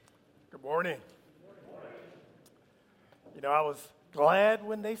Good morning. You know, I was glad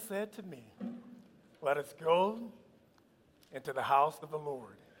when they said to me, let us go into the house of the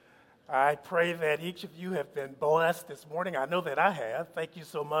Lord. I pray that each of you have been blessed this morning. I know that I have. Thank you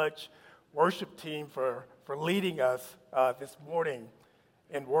so much, worship team, for leading us this morning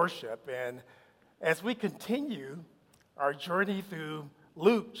in worship. And as we continue our journey through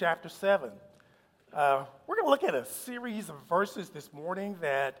Luke chapter 7, we're going to look at a series of verses this morning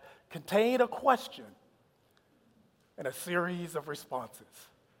that contain a question and a series of responses.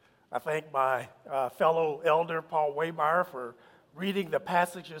 I thank my fellow elder, Paul Waymeyer, for reading the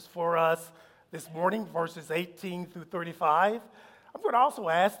passages for us this morning, verses 18 through 35. I'm going to also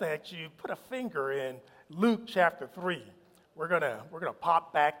ask that you put a finger in Luke chapter 3. We're going to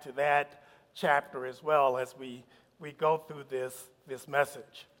pop back to that chapter as well as we go through this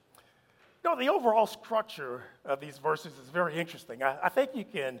message. You know, the overall structure of these verses is very interesting. I think you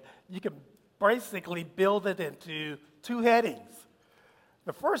can basically build it into two headings.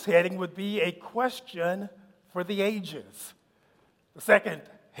 The first heading would be a question for the ages. The second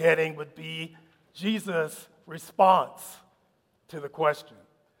heading would be Jesus' response to the question.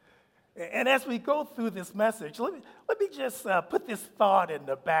 And as we go through this message, let me just put this thought in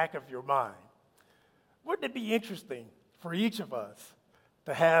the back of your mind. Wouldn't it be interesting for each of us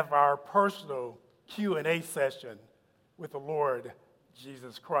to have our personal Q&A session with the Lord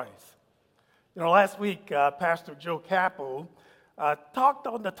Jesus Christ? You know, last week, Pastor Joe Capel talked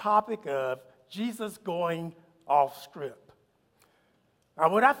on the topic of Jesus going off script.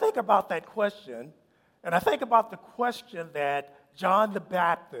 Now, when I think about that question, and I think about the question that John the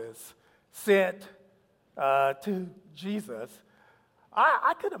Baptist sent to Jesus,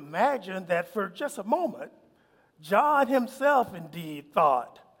 I could imagine that for just a moment, John himself indeed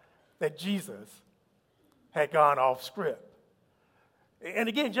thought that Jesus had gone off script. And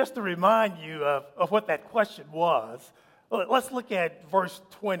again, just to remind you of what that question was, let's look at verse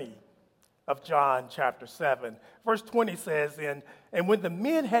 20 of John chapter 7. Verse 20 says, And when the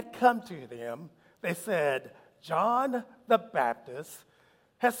men had come to them, they said, John the Baptist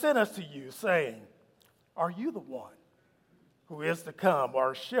has sent us to you, saying, Are you the one who is to come,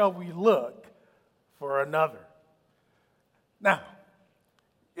 or shall we look for another? Now,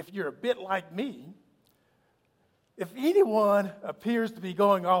 if you're a bit like me, if anyone appears to be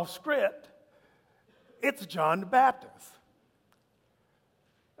going off script, it's John the Baptist.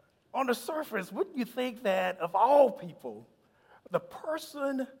 On the surface, wouldn't you think that of all people, the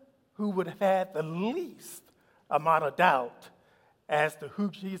person who would have had the least amount of doubt as to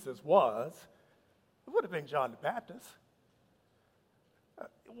who Jesus was, it would have been John the Baptist?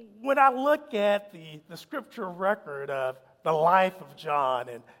 When I look at the scripture record of the life of John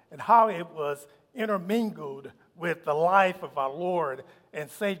and how it was intermingled with the life of our Lord and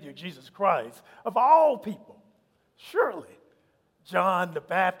Savior Jesus Christ, of all people, surely John the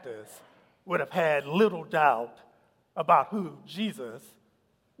Baptist would have had little doubt about who Jesus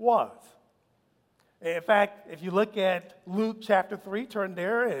was. In fact, if you look at Luke chapter 3, turn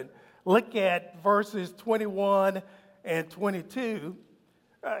there and look at verses 21 and 22,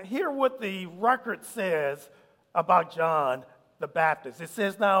 hear what the record says about John the Baptist. It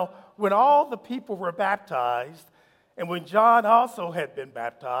says, Now, when all the people were baptized, and when John also had been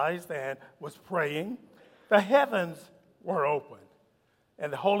baptized and was praying, the heavens were opened,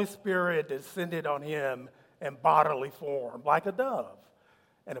 and the Holy Spirit descended on him in bodily form, like a dove.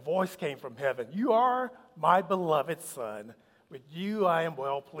 And a voice came from heaven, You are my beloved Son, with you I am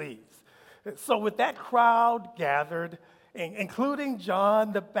well pleased. So with that crowd gathered, including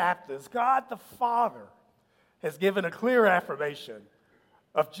John the Baptist, God the Father has given a clear affirmation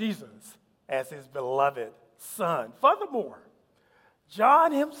of Jesus as his beloved Son. Furthermore,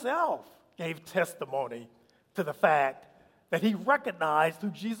 John himself gave testimony to the fact that he recognized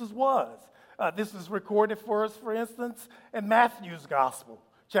who Jesus was. This is recorded for us, for instance, in Matthew's Gospel,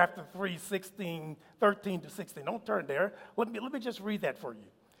 chapter 3, 13 to 16. Don't turn there. Let me just read that for you.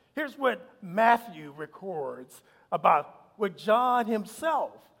 Here's what Matthew records about what John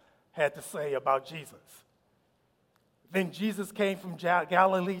himself had to say about Jesus. Then Jesus came from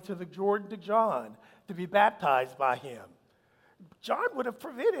Galilee to the Jordan to John to be baptized by him. John would have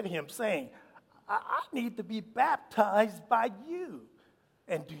prevented him, saying, I need to be baptized by you,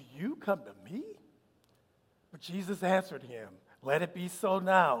 and do you come to me? But Jesus answered him, Let it be so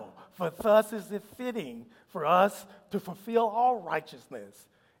now, for thus is it fitting for us to fulfill all righteousness.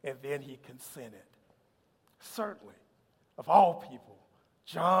 And then he consented. Certainly, of all people,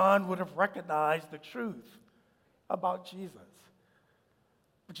 John would have recognized the truth about Jesus.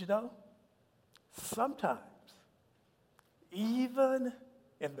 But you know, sometimes, even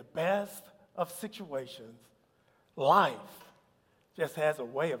in the best of situations, life just has a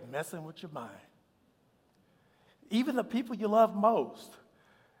way of messing with your mind. Even the people you love most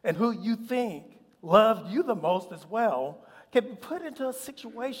and who you think love you the most as well can be put into a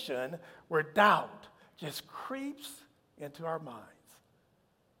situation where doubt just creeps into our minds.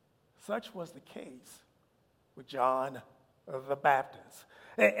 Such was the case with John the Baptist.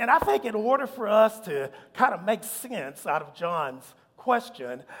 And I think in order for us to kind of make sense out of John's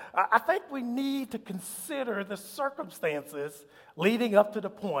question, I think we need to consider the circumstances leading up to the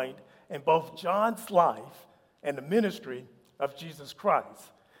point in both John's life and the ministry of Jesus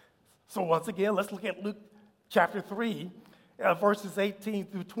Christ. So once again, let's look at Luke chapter 3, verses 18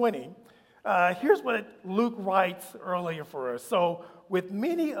 through 20. Here's what Luke writes earlier for us. So with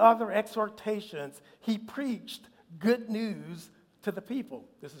many other exhortations, he preached good news to the people.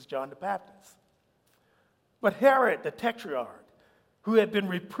 This is John the Baptist. But Herod the Tetrarch, who had been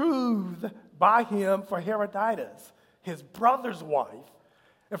reproved by him for Herodias, his brother's wife,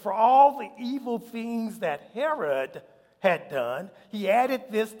 and for all the evil things that Herod had done, he added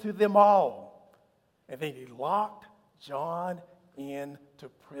this to them all. And then he locked John into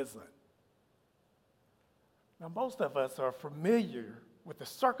prison. Now, most of us are familiar with the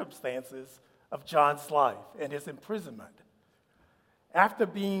circumstances of John's life and his imprisonment. After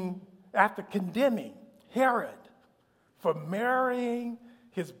condemning Herod for marrying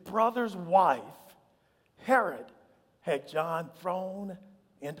his brother's wife, Herod had John thrown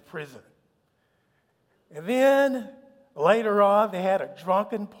into prison. And then later on, they had a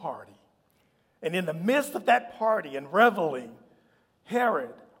drunken party. And in the midst of that party and reveling,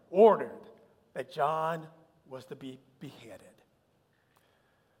 Herod ordered that John was to be beheaded.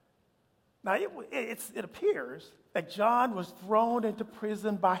 Now, it appears that John was thrown into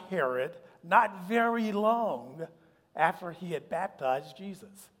prison by Herod not very long after he had baptized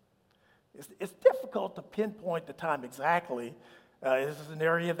Jesus. It's difficult to pinpoint the time exactly. This is an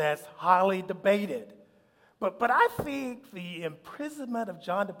area that's highly debated. But I think the imprisonment of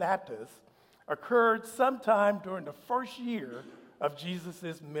John the Baptist occurred sometime during the first year of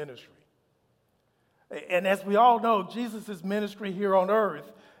Jesus' ministry. And as we all know, Jesus' ministry here on earth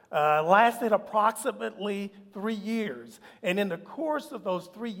lasted approximately 3 years. And in the course of those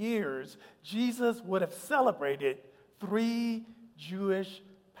 3 years, Jesus would have celebrated 3 Jewish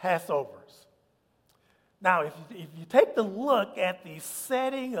Passovers. Now, if you take a look at the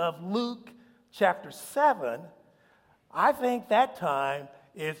setting of Luke chapter 7, I think that time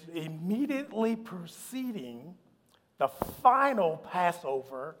is immediately preceding the final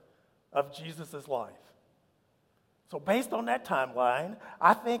Passover of Jesus' life. So based on that timeline,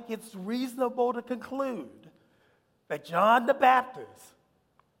 I think it's reasonable to conclude that John the Baptist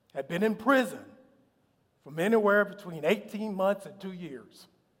had been in prison from anywhere between 18 months and 2 years.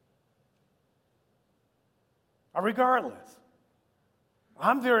 Regardless,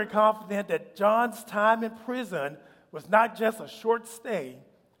 I'm very confident that John's time in prison was not just a short stay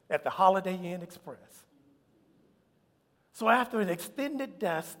at the Holiday Inn Express. So after an extended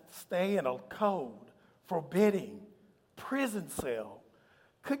stay in a cold, forbidding prison cell,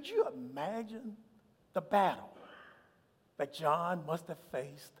 could you imagine the battle that John must have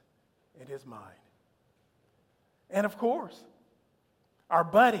faced in his mind? And of course, our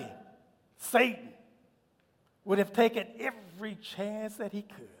buddy, Satan, would have taken every chance that he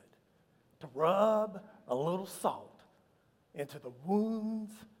could to rub a little salt into the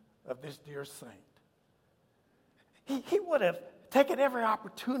wounds of this dear saint. He would have taken every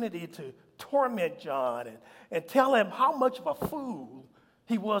opportunity to torment John and tell him how much of a fool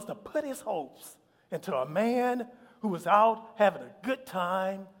he was to put his hopes into a man who was out having a good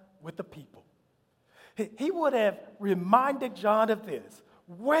time with the people. He would have reminded John of this.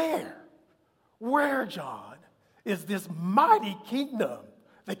 Where, John, is this mighty kingdom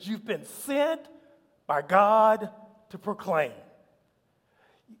that you've been sent by God to proclaim?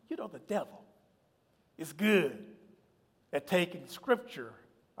 You know, the devil is good at taking scripture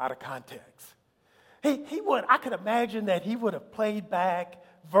out of context. I could imagine that he would have played back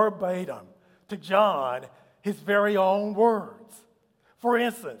verbatim to John his very own words. For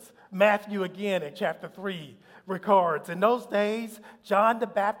instance, Matthew again in chapter 3 records, in those days, John the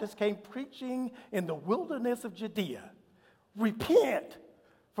Baptist came preaching in the wilderness of Judea. Repent,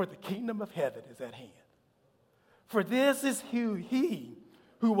 for the kingdom of heaven is at hand. For this is he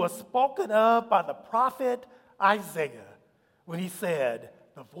who was spoken of by the prophet Isaiah when he said,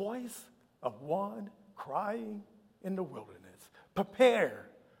 the voice of one crying in the wilderness, prepare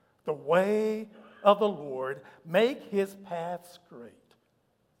the way of the Lord, make his path straight.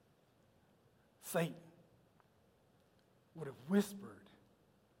 Satan would have whispered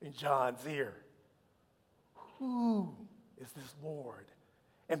in John's ear. Who is this Lord?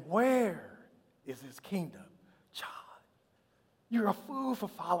 And where is his kingdom? John, you're a fool for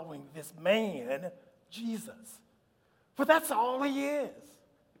following this man, Jesus. For that's all he is,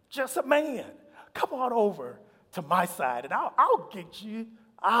 just a man. Come on over to my side and I'll get you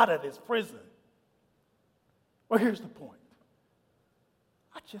out of this prison. Well, here's the point.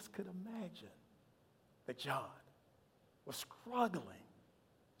 I just could imagine that John was struggling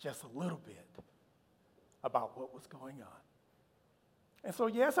just a little bit about what was going on. And so,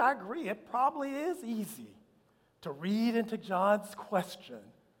 yes, I agree, it probably is easy to read into John's question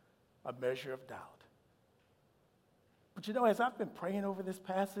a measure of doubt. But you know, as I've been praying over this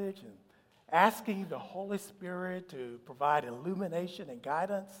passage and asking the Holy Spirit to provide illumination and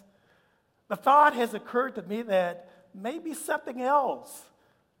guidance, the thought has occurred to me that maybe something else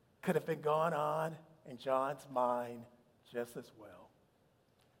could have been going on in John's mind just as well.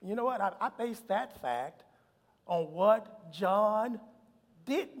 You know what? I base that fact on what John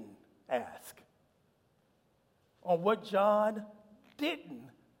didn't ask. On what John didn't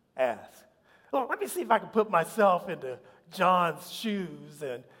ask. Well, let me see if I can put myself into John's shoes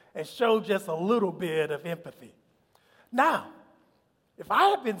and show just a little bit of empathy. Now, if I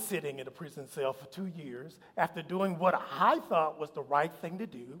had been sitting in a prison cell for 2 years after doing what I thought was the right thing to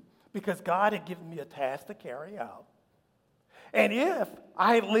do because God had given me a task to carry out, and if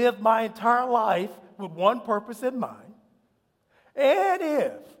I had lived my entire life with one purpose in mind, and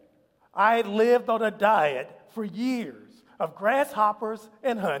if I had lived on a diet for years of grasshoppers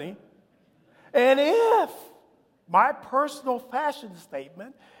and honey, and if my personal fashion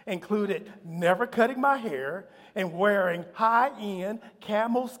statement included never cutting my hair and wearing high-end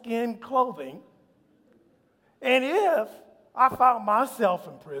camel skin clothing, and if I found myself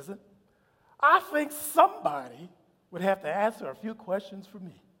in prison, I think somebody would have to answer a few questions for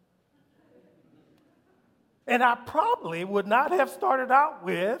me. And I probably would not have started out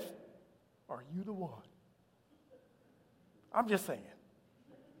with, "Are you the one?" I'm just saying.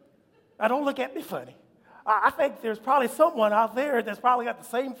 Now, don't look at me funny. I think there's probably someone out there that's probably got the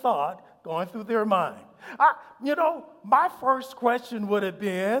same thought going through their mind. My first question would have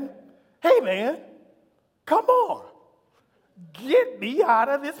been, "Hey, man, come on. Get me out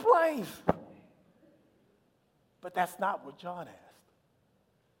of this place." But that's not what John asked.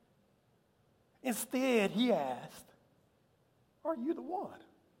 Instead, he asked, "Are you the one?"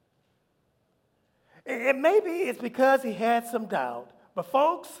 And maybe it's because he had some doubt. But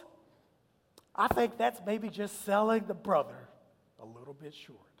folks, I think that's maybe just selling the brother a little bit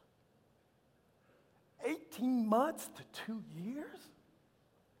short. 18 months to 2 years?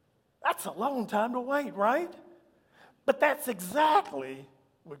 That's a long time to wait, right? But that's exactly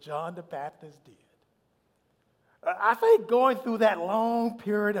what John the Baptist did. I think going through that long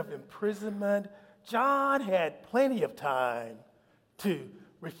period of imprisonment, John had plenty of time to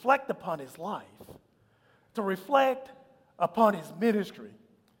reflect upon his life, to reflect upon his ministry,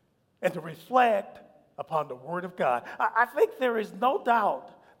 and to reflect upon the Word of God. I think there is no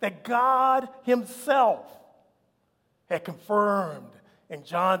doubt that God himself had confirmed in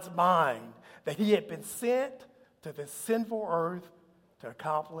John's mind that he had been sent to this sinful earth to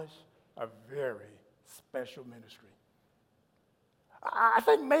accomplish a very special ministry. I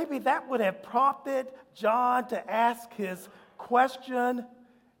think maybe that would have prompted John to ask his question,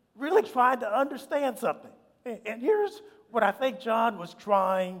 really trying to understand something. And here's what I think John was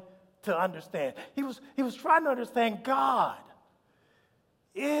trying to understand. He was trying to understand, God,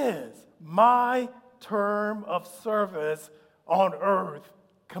 is my term of service on earth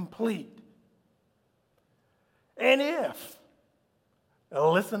complete? And if,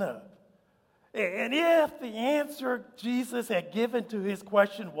 listen up, and if the answer Jesus had given to his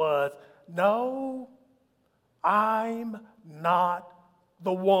question was, "No, I'm not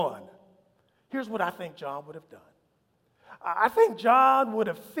the one," here's what I think John would have done. I think John would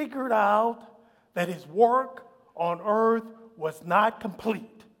have figured out that his work on earth was not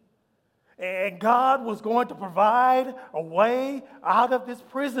complete. And God was going to provide a way out of this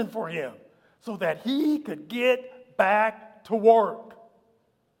prison for him so that he could get back to work.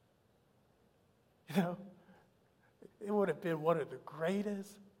 You know, it would have been one of the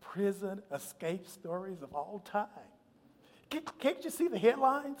greatest prison escape stories of all time. Can't you see the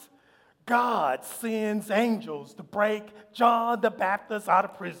headlines? God sends angels to break John the Baptist out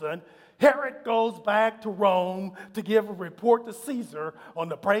of prison. Herod goes back to Rome to give a report to Caesar on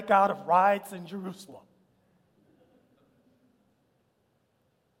the breakout of riots in Jerusalem.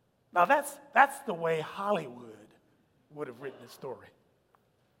 Now that's the way Hollywood would have written the story.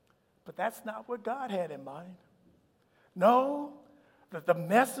 But that's not what God had in mind. No, the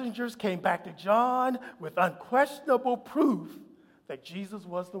messengers came back to John with unquestionable proof that Jesus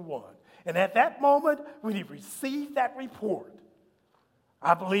was the one. And at that moment, when he received that report,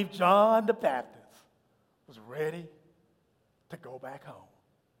 I believe John the Baptist was ready to go back home.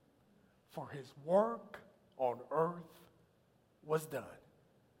 For his work on earth was done.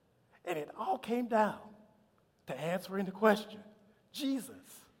 And it all came down to answering the question, Jesus,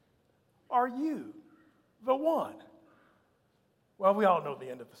 are you the one? Well, we all know the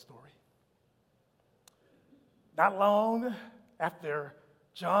end of the story. Not long after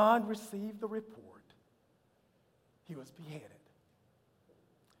John received the report, he was beheaded.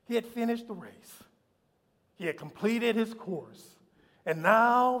 He had finished the race. He had completed his course. And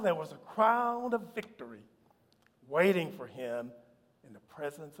now there was a crown of victory waiting for him in the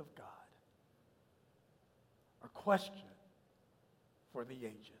presence of God. A question for the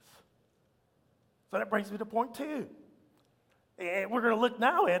ages. So that brings me to point 2. And we're going to look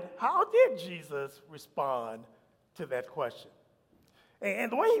now at how did Jesus respond to that question.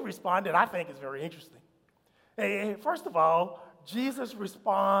 And the way he responded, I think, is very interesting. And first of all, Jesus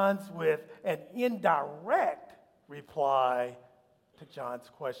responds with an indirect reply to John's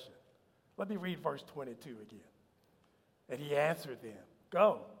question. Let me read verse 22 again. And he answered them,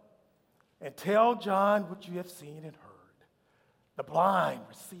 "Go and tell John what you have seen and heard. The blind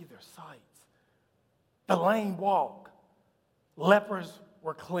receive their sights. The lame walk. Lepers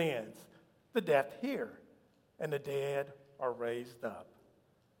were cleansed. The deaf hear. And the dead are raised up.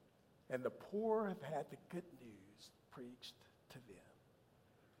 And the poor have had the good news preached to them."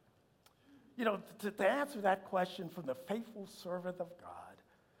 You know, to answer that question from the faithful servant of God,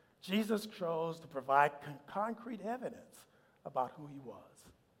 Jesus chose to provide concrete evidence about who he was.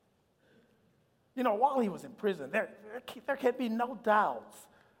 You know, while he was in prison, there can be no doubts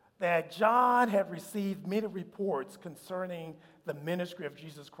that John had received many reports concerning the ministry of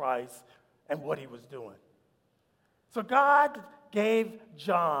Jesus Christ and what he was doing. So God gave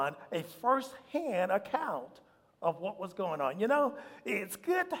John a first-hand account of what was going on. You know, it's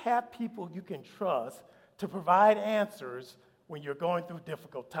good to have people you can trust to provide answers when you're going through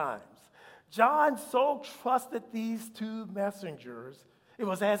difficult times. John so trusted these 2 messengers, it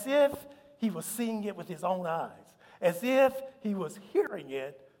was as if he was seeing it with his own eyes, as if he was hearing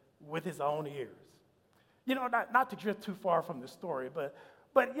it with his own ears. You know, not to drift too far from the story,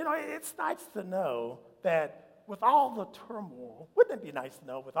 but you know, it's nice to know that with all the turmoil, wouldn't it be nice to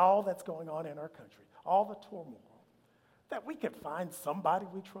know with all that's going on in our country, all the turmoil, that we can find somebody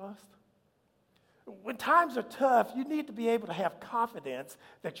we trust? When times are tough, you need to be able to have confidence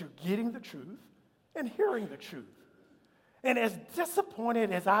that you're getting the truth and hearing the truth. And as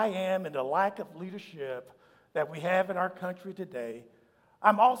disappointed as I am in the lack of leadership that we have in our country today,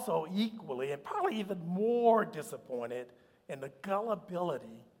 I'm also equally and probably even more disappointed in the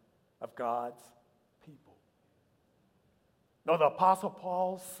gullibility of God's people. No, the Apostle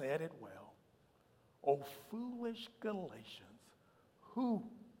Paul said it well. "O foolish Galatians, who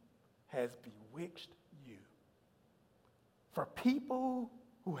has bewitched you?" For people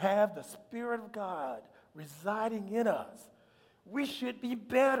who have the Spirit of God residing in us, we should be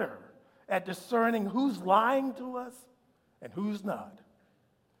better at discerning who's lying to us and who's not.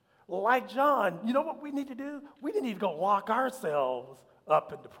 Like John, you know what we need to do? We need to go lock ourselves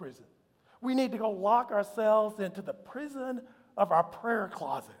up into prison. We need to go lock ourselves into the prison of our prayer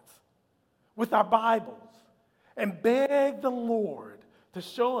closets with our Bibles and beg the Lord to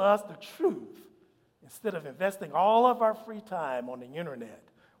show us the truth instead of investing all of our free time on the internet,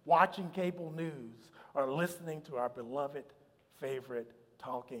 watching cable news, or listening to our beloved favorite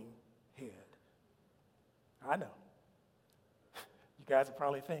talking head. I know. You guys are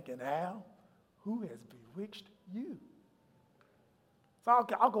probably thinking, Al, who has bewitched you? So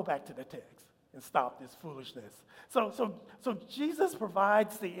I'll go back to the text and stop this foolishness. So Jesus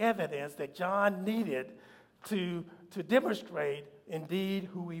provides the evidence that John needed to demonstrate indeed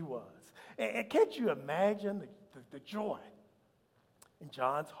who he was. And can't you imagine the joy in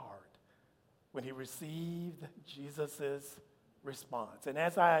John's heart when he received Jesus' response? And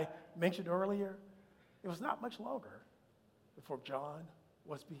as I mentioned earlier, it was not much longer before John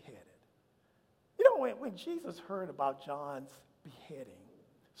was beheaded. You know, when Jesus heard about John's beheading,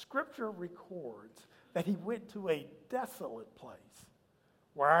 Scripture records that he went to a desolate place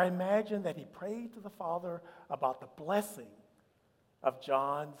where I imagine that he prayed to the Father about the blessing of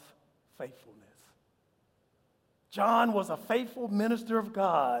John's faithfulness. John was a faithful minister of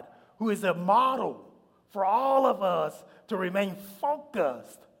God who is a model for all of us to remain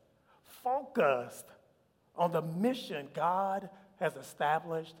focused on the mission God has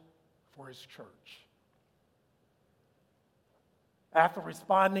established for his church. After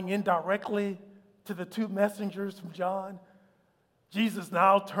responding indirectly to the two messengers from John, Jesus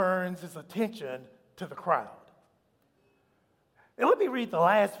now turns his attention to the crowd. And let me read the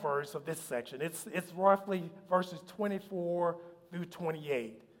last verse of this section. It's roughly verses 24 through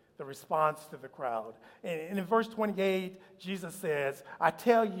 28, the response to the crowd. And in verse 28, Jesus says, I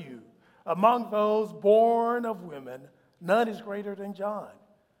tell you, among those born of women, none is greater than John.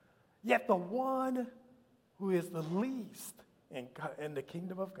 Yet the one who is the least in the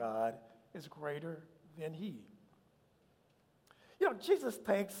kingdom of God is greater than he. You know, Jesus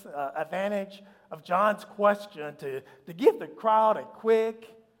takes advantage of John's question to give the crowd a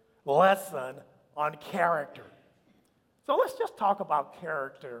quick lesson on character. So let's just talk about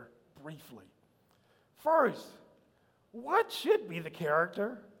character briefly. First, what should be the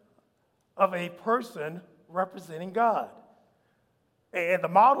character of a person representing God? And the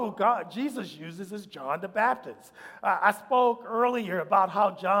model Jesus uses is John the Baptist. I spoke earlier about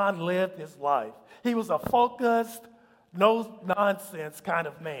how John lived his life. He was a focused, no-nonsense kind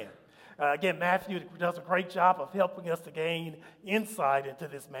of man. Again, Matthew does a great job of helping us to gain insight into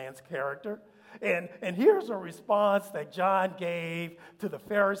this man's character. And here's a response that John gave to the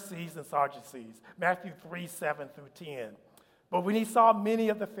Pharisees and Sadducees, Matthew 3, 7 through 10. But when he saw many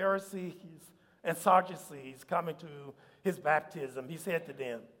of the Pharisees and Sadducees coming to his baptism, he said to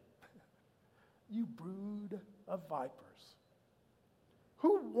them, you brood of vipers,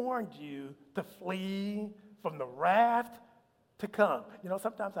 who warned you to flee from the wrath to come? You know,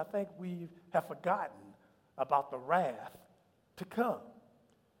 sometimes I think we have forgotten about the wrath to come.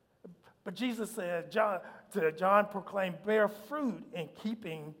 But Jesus said, John proclaimed, bear fruit in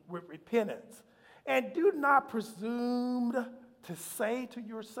keeping with repentance. And do not presume to say to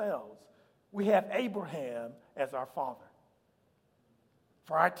yourselves, we have Abraham as our father.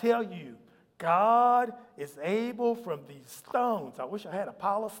 For I tell you, God is able from these stones, I wish I had a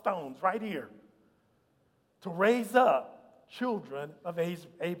pile of stones right here, to raise up children of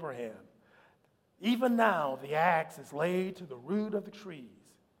Abraham. Even now the axe is laid to the root of the trees.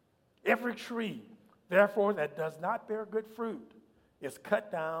 Every tree, therefore, that does not bear good fruit is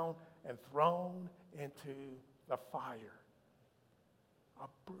cut down and thrown into the fire. A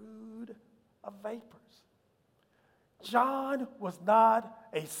brood of vapors. John was not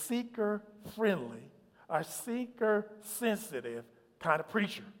a seeker-friendly or seeker-sensitive kind of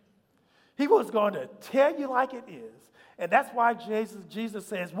preacher. He was going to tell you like it is. And that's why Jesus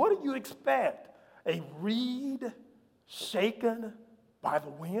says, what do you expect? A reed shaken by the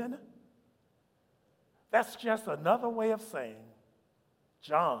wind? That's just another way of saying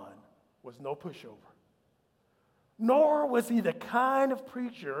John was no pushover. Nor was he the kind of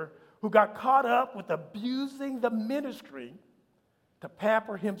preacher who got caught up with abusing the ministry to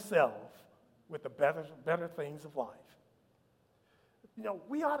pamper himself with the better things of life. You know,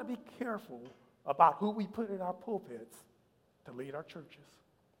 we ought to be careful about who we put in our pulpits to lead our churches.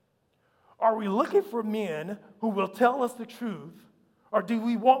 Are we looking for men who will tell us the truth, or do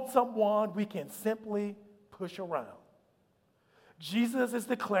we want someone we can simply push around? Jesus is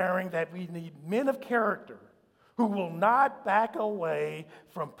declaring that we need men of character who will not back away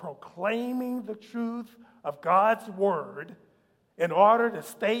from proclaiming the truth of God's word in order to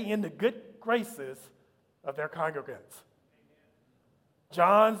stay in the good graces of their congregants.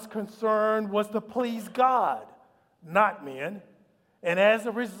 John's concern was to please God, not men. And as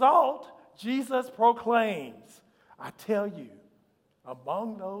a result, Jesus proclaims, I tell you,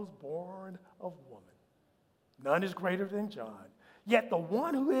 among those born of woman, none is greater than John. Yet the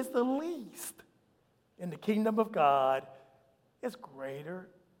one who is the least in the kingdom of God is greater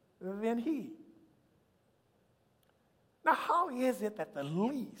than he. Now, how is it that the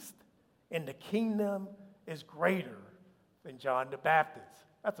least in the kingdom is greater than John the Baptist?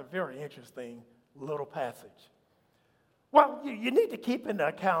 That's a very interesting little passage. Well, you need to keep into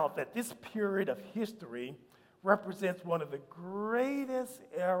account that this period of history represents one of the greatest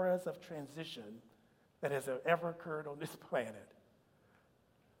eras of transition that has ever occurred on this planet.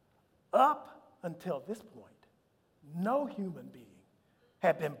 Up until this point, no human being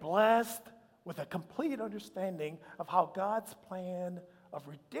had been blessed with a complete understanding of how God's plan of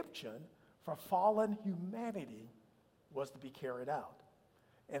redemption for fallen humanity was to be carried out.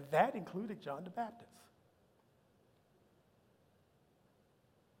 And that included John the Baptist.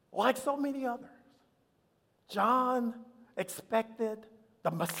 Like so many others, John expected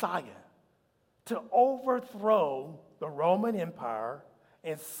the Messiah to overthrow the Roman Empire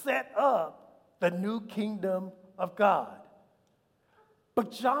and set up the new kingdom of God.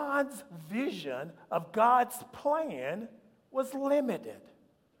 But John's vision of God's plan was limited.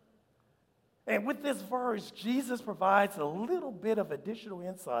 And with this verse, Jesus provides a little bit of additional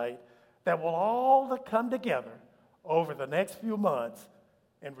insight that will all come together over the next few months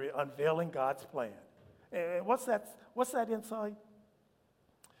in unveiling God's plan. And what's that insight?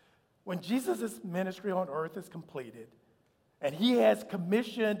 When Jesus' ministry on earth is completed and he has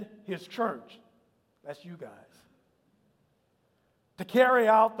commissioned his church, that's you guys, to carry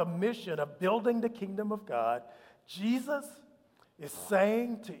out the mission of building the kingdom of God, Jesus is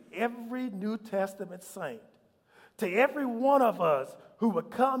saying to every New Testament saint, to every one of us who would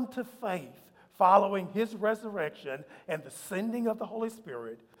come to faith following his resurrection and the sending of the Holy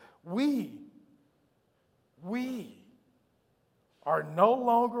Spirit, we are no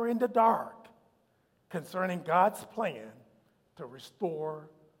longer in the dark concerning God's plan to restore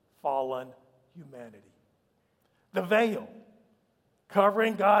fallen humanity. The veil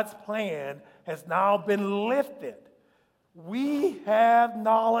covering God's plan has now been lifted. We have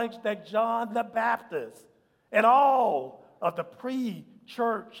knowledge that John the Baptist and all of the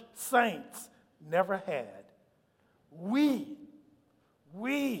pre-church saints never had. We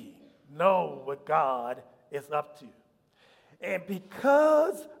know what God is up to. And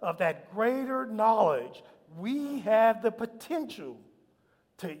because of that greater knowledge, we have the potential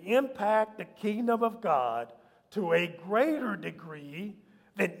to impact the kingdom of God to a greater degree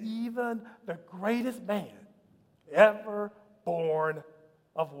than even the greatest man ever born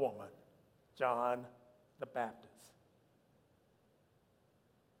of woman, John the Baptist.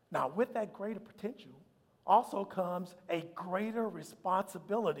 Now, with that greater potential also comes a greater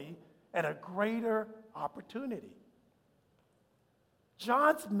responsibility and a greater opportunity.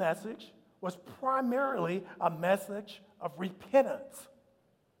 John's message was primarily a message of repentance.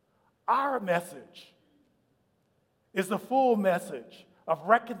 Our message is the full message of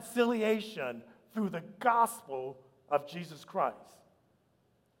reconciliation through the gospel of Jesus Christ.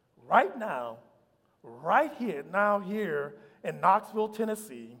 Right now, here in Knoxville,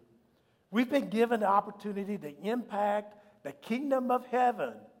 Tennessee, we've been given the opportunity to impact the kingdom of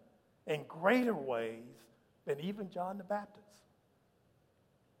heaven in greater ways than even John the Baptist.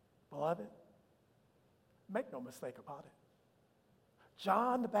 Beloved, make no mistake about it.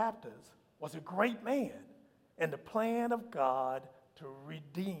 John the Baptist was a great man in the plan of God to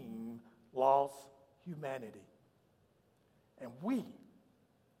redeem lost humanity. And we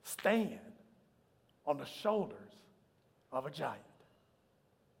stand on the shoulders of a giant.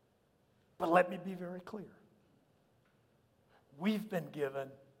 But let me be very clear. We've been given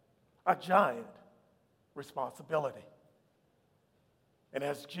a giant responsibility. And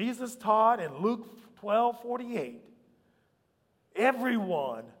as Jesus taught in Luke 12:48,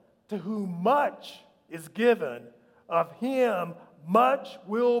 everyone to whom much is given, of him much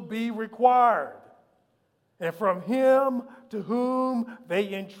will be required. And from him to whom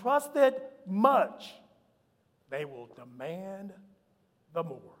they entrusted much, they will demand the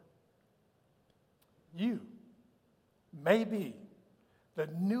more. You may be the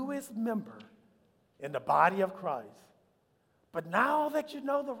newest member in the body of Christ. But now that you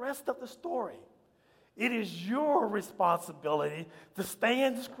know the rest of the story, it is your responsibility to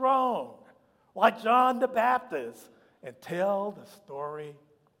stand strong, like John the Baptist, and tell the story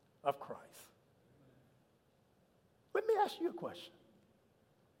of Christ. Let me ask you a question.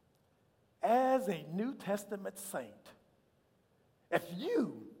 As a New Testament saint, if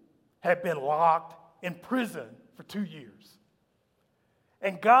you had been locked in prison for 2 years,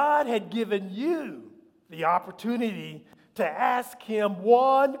 and God had given you the opportunity to ask him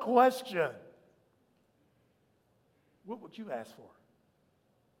one question, what would you ask for?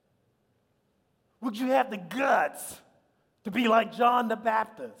 Would you have the guts to be like John the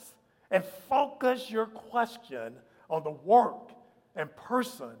Baptist and focus your question on the work and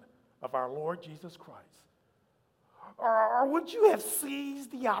person of our Lord Jesus Christ? Or would you have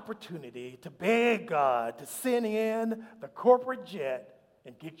seized the opportunity to beg God to send in the corporate jet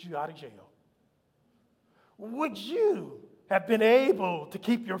and get you out of jail? Would you have been able to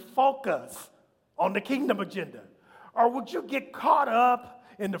keep your focus on the kingdom agenda? Or would you get caught up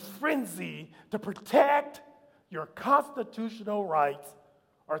in the frenzy to protect your constitutional rights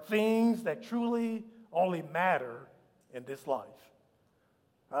or things that truly only matter in this life?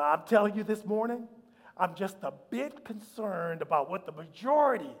 I'm telling you this morning, I'm just a bit concerned about what the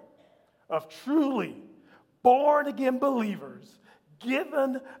majority of truly born-again believers,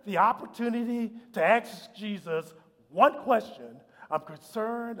 given the opportunity to ask Jesus one question, I'm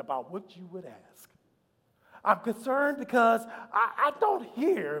concerned about what you would ask. I'm concerned because I don't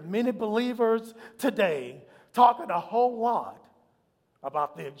hear many believers today talking a whole lot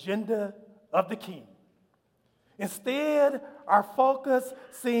about the agenda of the king. Instead, our focus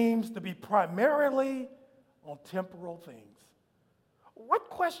seems to be primarily on temporal things. What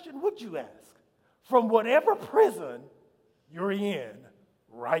question would you ask from whatever prison you're in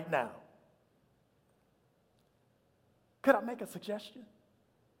right now? Could I make a suggestion?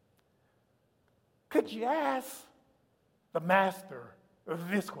 Could you ask the master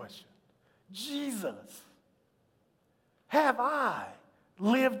this question? Jesus, have I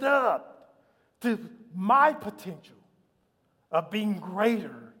lived up to my potential of being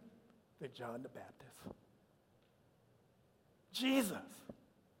greater than John the Baptist? Jesus,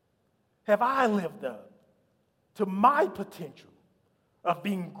 have I lived up to my potential of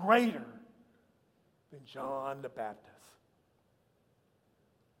being greater than John the Baptist?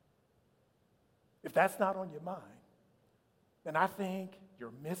 If that's not on your mind, then I think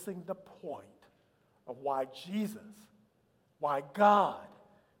you're missing the point of why Jesus, why God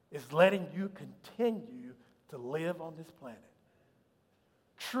is letting you continue to live on this planet.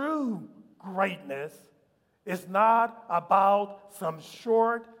 True greatness is not about some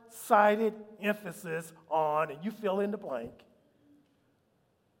short-sighted emphasis on, and you fill in the blank,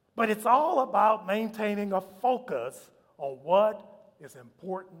 but it's all about maintaining a focus on what is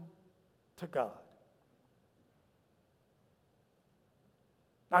important to God.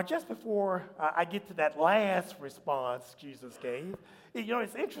 Now, just before I get to that last response Jesus gave,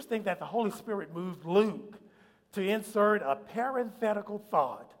 it's interesting that the Holy Spirit moved Luke to insert a parenthetical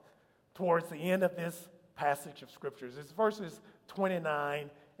thought towards the end of this passage of Scriptures. It's verses 29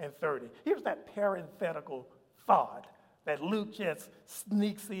 and 30. Here's that parenthetical thought that Luke just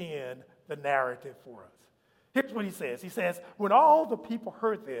sneaks in the narrative for us. Here's what he says. He says, when all the people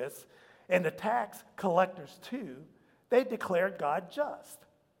heard this, and the tax collectors too, they declared God just,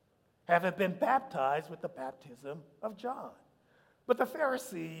 having been baptized with the baptism of John. But the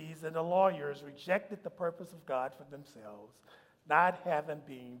Pharisees and the lawyers rejected the purpose of God for themselves, not having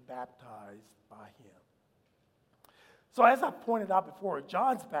been baptized by him. So as I pointed out before,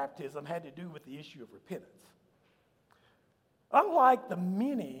 John's baptism had to do with the issue of repentance. Unlike the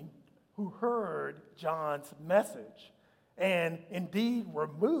many who heard John's message and indeed were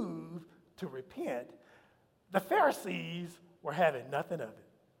moved to repent, the Pharisees were having nothing of it.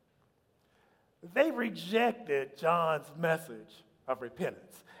 They rejected John's message of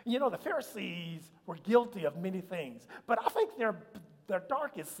repentance. The Pharisees were guilty of many things, but I think their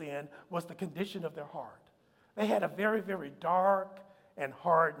darkest sin was the condition of their heart. They had a very, very dark and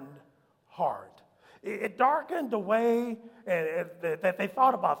hardened heart. It darkened the way that they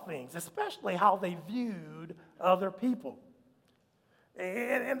thought about things, especially how they viewed other people.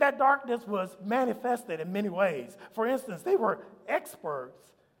 And that darkness was manifested in many ways. For instance, they were experts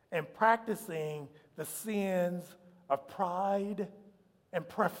in practicing the sins of pride and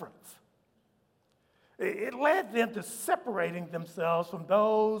preference. It led them to separating themselves from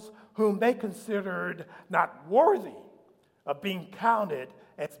those whom they considered not worthy of being counted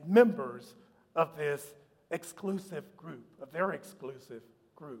as members of this exclusive group, of their exclusive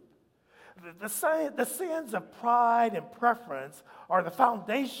group. The sins of pride and preference are the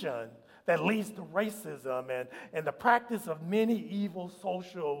foundation that leads to racism and the practice of many evil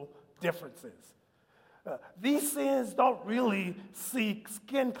social differences. These sins don't really seek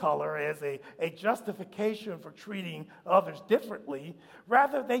skin color as a justification for treating others differently.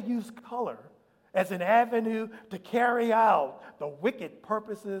 Rather, they use color as an avenue to carry out the wicked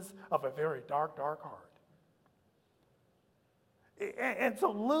purposes of a very dark, dark heart. And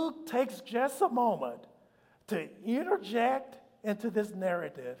so Luke takes just a moment to interject into this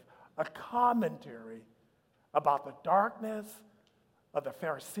narrative a commentary about the darkness of the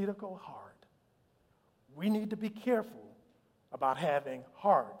Pharisaical heart. We need to be careful about having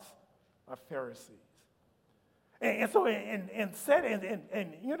hearts of Pharisees. And so in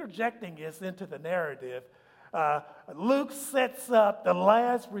interjecting this into the narrative, Luke sets up the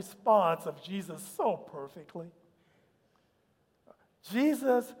last response of Jesus so perfectly.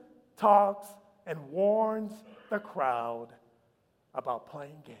 Jesus talks and warns the crowd about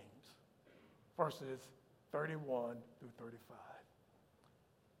playing games. Verses 31 through 35.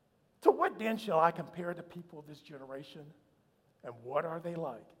 To what then shall I compare the people of this generation? And what are they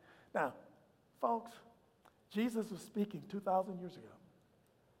like? Now, folks, Jesus was speaking 2,000 years ago.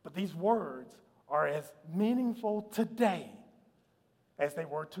 But these words are as meaningful today as they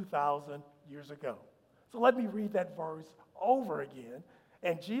were 2,000 years ago. So let me read that verse over again.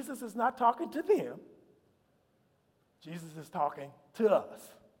 And Jesus is not talking to them. Jesus is talking to us.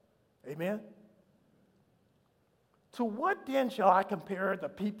 Amen? To what then shall I compare the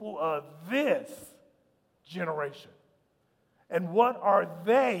people of this generation? And what are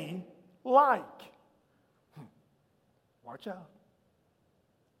they like? Watch out.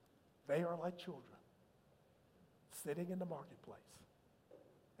 They are like children sitting in the marketplace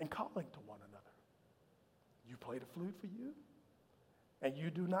and calling to one another. You play the flute for you, and you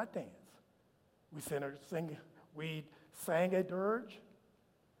do not dance. We sang a dirge,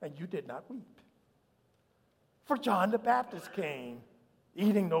 and you did not weep. For John the Baptist came,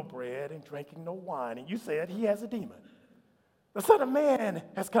 eating no bread and drinking no wine, and you said he has a demon. The Son of Man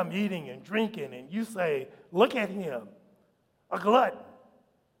has come eating and drinking, and you say, look at him, a glutton,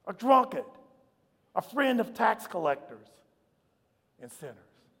 a drunkard, a friend of tax collectors and sinners.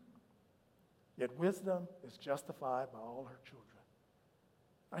 Yet wisdom is justified by all her children.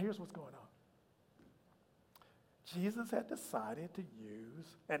 Now here's what's going on. Jesus had decided to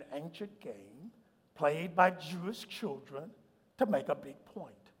use an ancient game played by Jewish children to make a big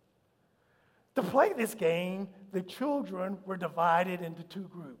point. To play this game, the children were divided into two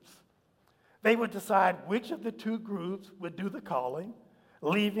groups. They would decide which of the two groups would do the calling,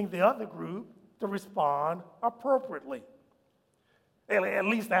 leaving the other group to respond appropriately. At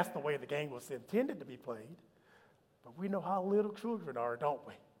least that's the way the game was intended to be played. But we know how little children are, don't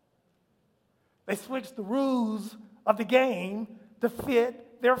we? They switched the rules of the game to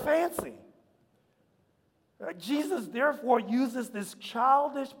fit their fancy. Jesus therefore uses this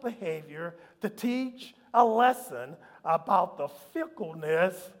childish behavior to teach a lesson about the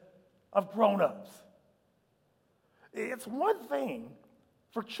fickleness of grown-ups. It's one thing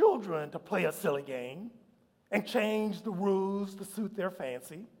for children to play a silly game and change the rules to suit their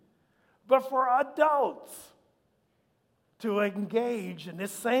fancy, but for adults to engage in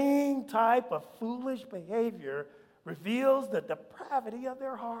this same type of foolish behavior reveals the depravity of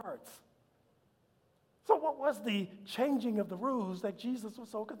their hearts. So what was the changing of the rules that Jesus was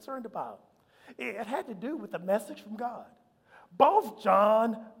so concerned about? It had to do with the message from God. Both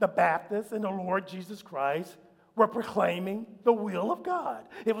John the Baptist and the Lord Jesus Christ were proclaiming the will of God.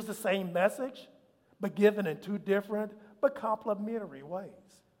 It was the same message, but given in two different but complementary ways.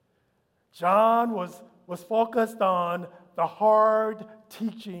 John was focused on the hard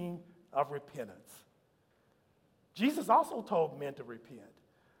teaching of repentance. Jesus also told men to repent.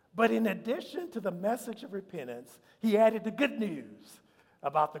 But in addition to the message of repentance, he added the good news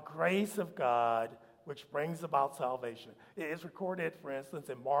about the grace of God which brings about salvation. It is recorded, for instance,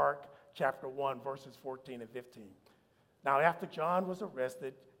 in Mark chapter 1, verses 14 and 15. Now, after John was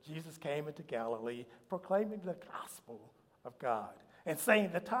arrested, Jesus came into Galilee proclaiming the gospel of God and saying,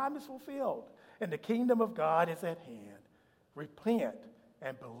 the time is fulfilled and the kingdom of God is at hand. Repent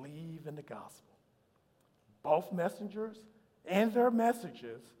and believe in the gospel. Both messengers and their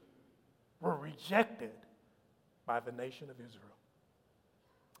messages were rejected by the nation of Israel.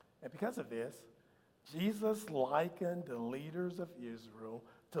 And because of this, Jesus likened the leaders of Israel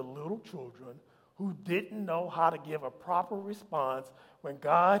to little children who didn't know how to give a proper response when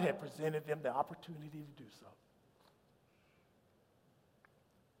God had presented them the opportunity to do so.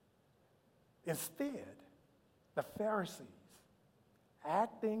 Instead, the Pharisees,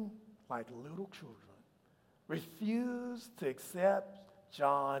 acting like little children, refused to accept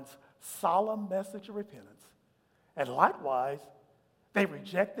John's solemn message of repentance. And likewise, they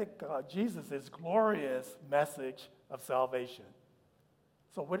rejected Jesus' glorious message of salvation.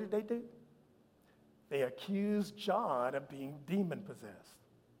 So what did they do? They accused John of being demon-possessed.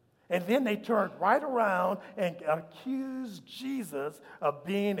 And then they turned right around and accused Jesus of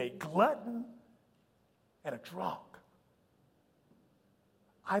being a glutton and a drunk.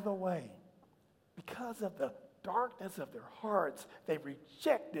 Either way, because of the darkness of their hearts, they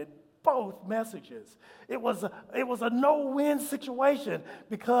rejected both messages. It was a no-win situation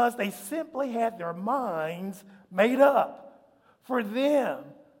because they simply had their minds made up. For them,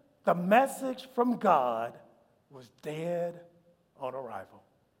 the message from God was dead on arrival.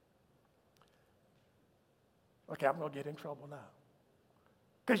 Okay, I'm going to get in trouble now.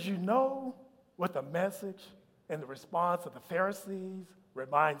 Because you know what the message and the response of the Pharisees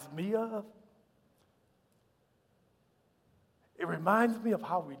reminds me of? It reminds me of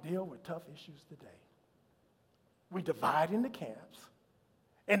how we deal with tough issues today. We divide into camps,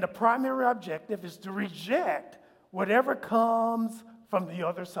 and the primary objective is to reject whatever comes from the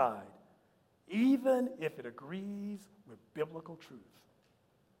other side, even if it agrees with biblical truth.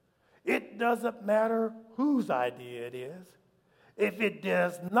 It doesn't matter whose idea it is. If it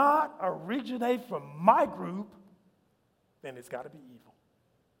does not originate from my group, then it's got to be evil.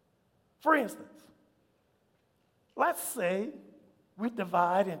 For instance, let's say we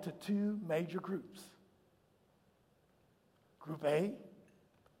divide into two major groups. Group A,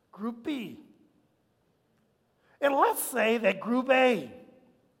 Group B. And let's say that Group A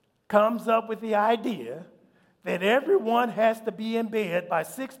comes up with the idea that everyone has to be in bed by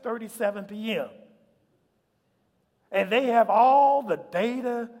 6:37 p.m. And they have all the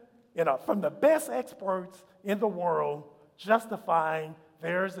data from the best experts in the world justifying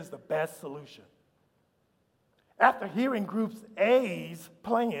theirs is the best solution. After hearing Group A's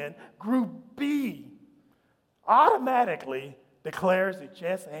plan, Group B automatically declares it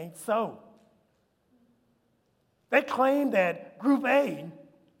just ain't so. They claim that Group A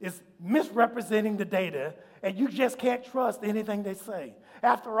is misrepresenting the data and you just can't trust anything they say.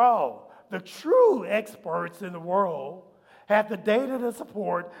 After all, the true experts in the world have the data to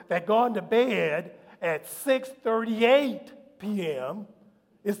support that going to bed at 6:38 p.m.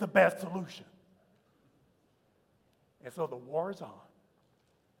 is the best solution. And so the war is on.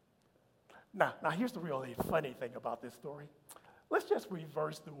 Now here's the really funny thing about this story. Let's just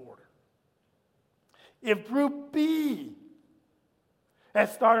reverse the order. If Group B had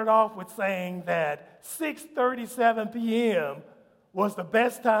started off with saying that 6:37 p.m. was the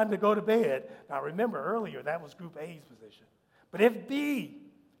best time to go to bed, now remember earlier that was Group A's position. But if B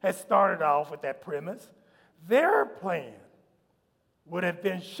had started off with that premise, their plan would have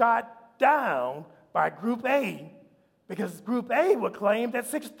been shot down by Group A because Group A would claim that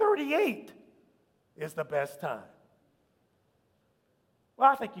 6:38 is the best time.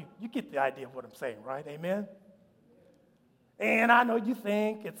 Well, I think you get the idea of what I'm saying, right? Amen? And I know you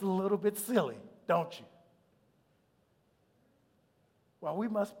think it's a little bit silly, don't you? Well, we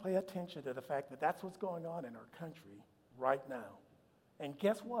must pay attention to the fact that that's what's going on in our country right now. And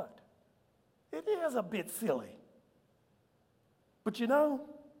guess what? It is a bit silly. But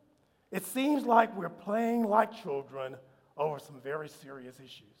it seems like we're playing like children over some very serious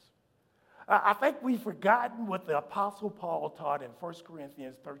issues. I think we've forgotten what the Apostle Paul taught in 1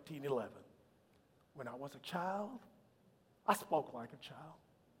 Corinthians 13:11. When I was a child, I spoke like a child.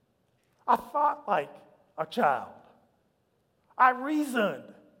 I thought like a child. I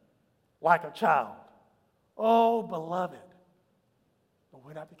reasoned like a child. Oh, beloved. But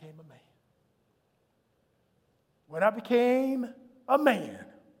when I became a man,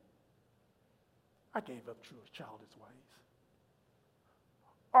 I gave up true childish ways.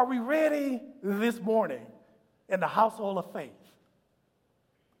 Are we ready this morning in the household of faith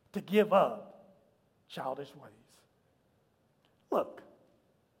to give up childish ways? Look,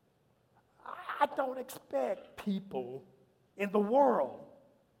 I don't expect people in the world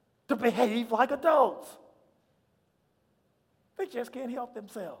to behave like adults. They just can't help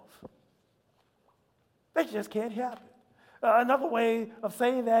themselves. They just can't help it. Another way of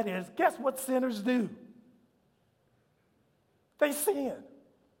saying that is, guess what sinners do? They sin.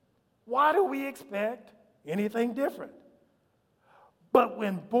 Why do we expect anything different? But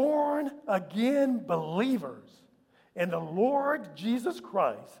when born again believers in the Lord Jesus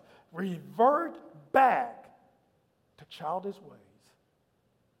Christ revert back to childish ways,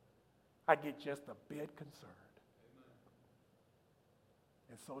 I get just a bit concerned.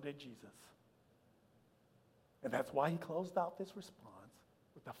 And so did Jesus. And that's why he closed out this response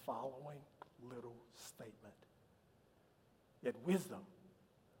with the following little statement. Yet wisdom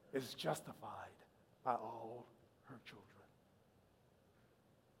is justified by all her children.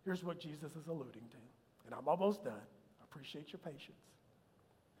 Here's what Jesus is alluding to, and I'm almost done. I appreciate your patience.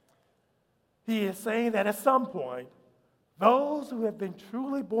 He is saying that at some point, those who have been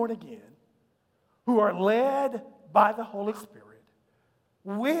truly born again, who are led by the Holy Spirit,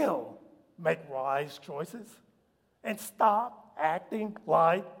 will make wise choices and stop acting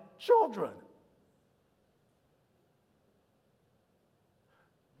like children.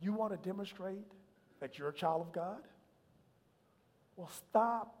 You want to demonstrate that you're a child of God? Well,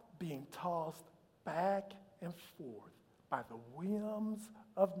 stop being tossed back and forth by the whims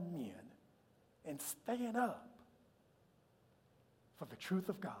of men and stand up for the truth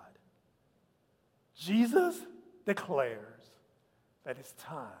of God. Jesus declares that it's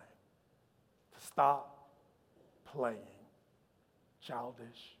time to stop playing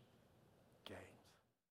childish games.